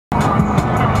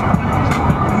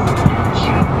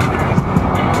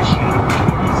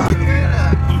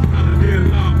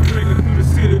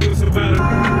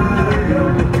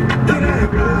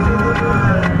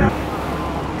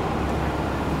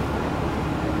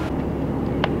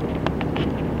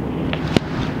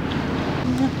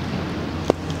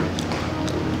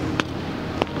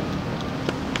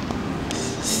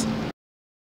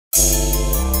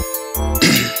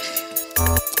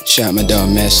Shot my dog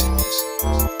Messi,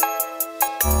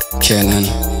 Carolina.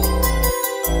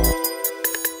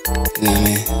 You know what I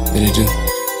mean? What it do?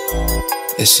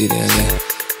 SC2LA.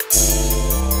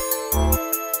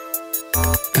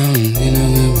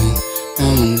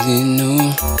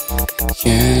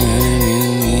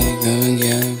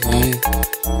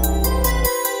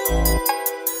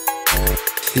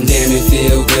 Damn, it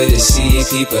feel good to see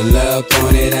people up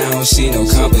on it. I don't see no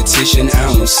competition,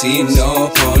 I don't see no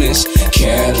opponents.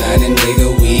 Carolina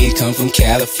nigga, we come from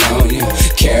California.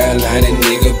 Carolina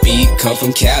nigga, beat come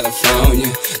from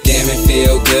California. Damn, it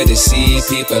feel good to see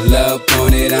people up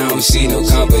on it. I don't see no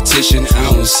competition,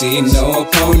 I don't see no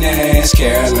opponents.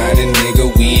 Carolina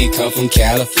nigga, we come from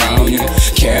California.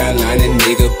 Carolina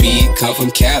nigga, beat come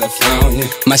from California.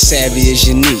 My savvy is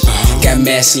unique, got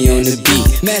Massey on the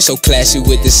beat. So classy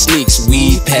with the sneaks,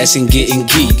 weed passing, getting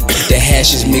geek. The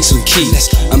hash is mixed with key.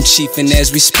 I'm chiefin'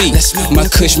 as we speak. My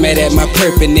kush mad at my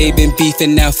perp and they been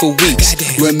beefing now for weeks.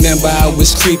 Remember I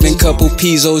was creeping, couple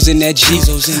pesos in that Jeep.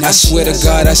 I swear to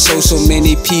God I sold so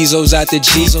many pesos out the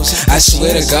Jeep. I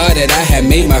swear to God that I had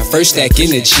made my first stack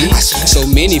in the Jeep. So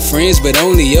many friends but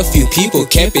only a few people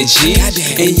kept it G.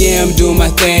 And yeah, I'm doing my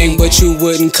thing but you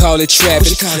wouldn't call it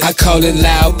trapping. I call it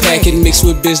loud packing mixed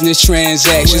with business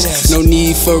transactions. No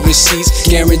need for receipts,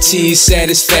 guaranteed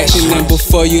satisfaction. And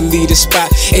before you leave the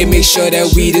spot, hey, make sure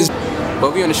that weed is.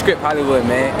 But we on the script Hollywood,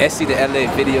 man.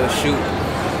 SC2LA video shoot.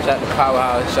 Shout to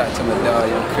Powerhouse, shout to my dog,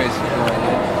 young Chris. You know what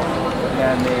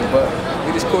I mean? But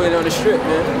we just cooling on the strip,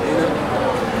 man. You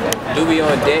know? Louis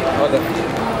on deck. Hold up.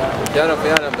 Y'all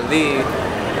don't believe.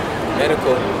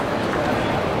 Medical.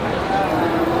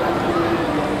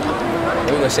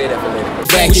 We're gonna say that for later.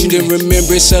 Vacuum to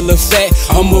remember it's hella fat.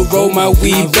 I'ma roll my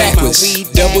weed backwards.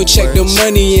 Double check the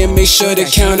money and make sure the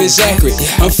count is accurate.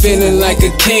 I'm feeling like a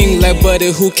king, like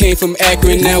Butter who came from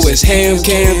Akron. Now it's ham,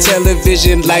 cam,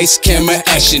 television, lights, camera,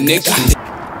 action, nigga.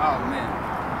 Oh man,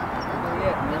 where we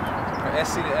at, man?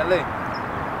 SC2LA. You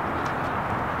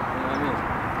know what I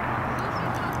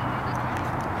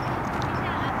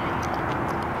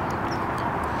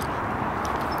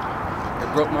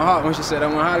mean? It broke my heart when she said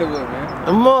I'm on Hollywood, man.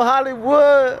 I'm on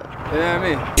Hollywood. You know what I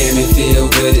mean? Damn, it feel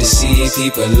good to see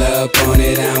people up on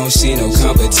it. I don't see no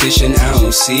competition, I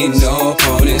don't see no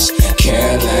opponents.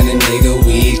 Carolina nigga,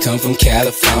 we come from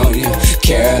California.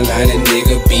 Carolina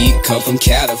nigga, beat come from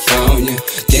California.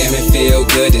 Damn, it feel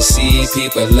good to see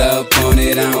people up on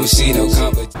it. I don't see no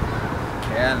competition.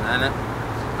 Carolina,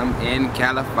 I'm in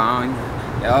California.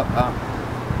 Yup.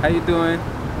 How you doing?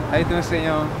 How you doing,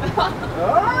 Senor? Oh,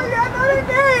 yeah, I know that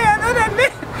name. I know that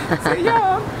name.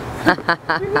 Senor.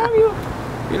 We love you.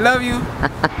 We love you.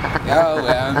 Yo,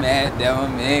 where I'm at, though,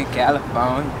 I'm in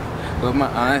California. With my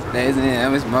aunt stays in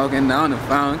and I'm smoking on the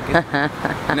phone. You know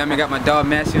what I mean? Got my dog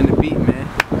Massey on the beat, man.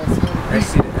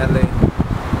 SC2LA. You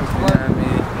know what I mean?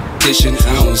 I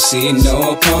don't see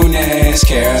no opponents.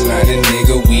 Carolina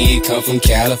nigga, we come from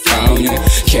California.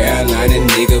 Carolina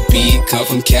nigga, beat come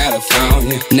from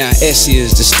California. Now SC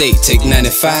is the state, take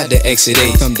 95 to exit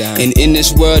 8. And in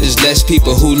this world there's less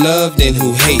people who love than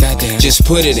who hate. Just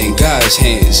put it in God's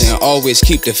hands and always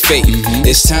keep the faith.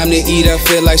 It's time to eat, I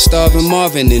feel like starving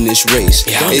Marvin in this race.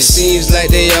 It seems like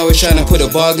they always trying to put a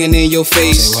bargain in your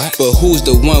face. But who's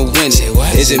the one winning?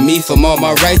 Is it me from all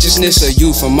my righteousness or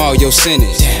you from all your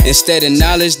sinners? Instead of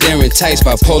knowledge, they're enticed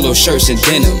by polo shirts and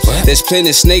denim. There's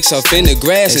plenty snakes off in the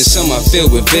grass and some are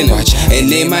filled with venom. And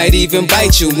they might even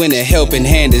bite you when a helping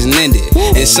hand is lended.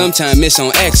 And sometimes it's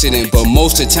on accident, but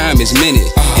most of the time it's meant it.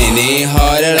 And it ain't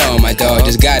hard at all, my dog,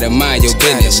 just gotta mind your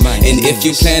business. And if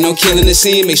you plan on killing the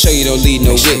scene, make sure you don't leave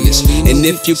no witness. And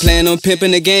if you plan on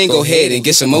pimping the gang, go ahead and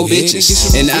get some more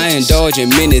bitches. And I indulge in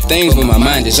many things, but my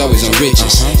mind is always on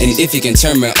riches. And if you can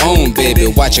turn me on,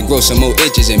 baby, watch it grow some more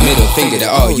itches. And middle finger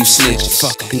to all you snitches.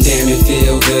 Damn, it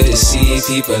feel good to see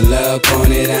people up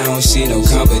on it. I don't see no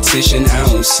competition, I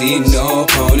don't see no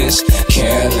opponents.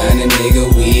 Carolina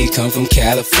nigga, we come from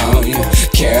California.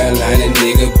 Carolina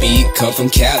nigga, beat come from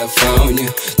California.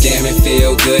 Damn, it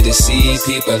feel good to see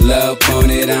people up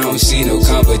on it. I don't see no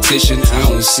competition, I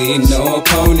don't see no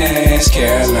opponents.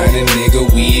 Carolina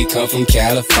nigga, we come from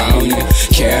California.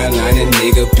 Carolina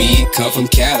nigga, beat come from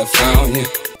California.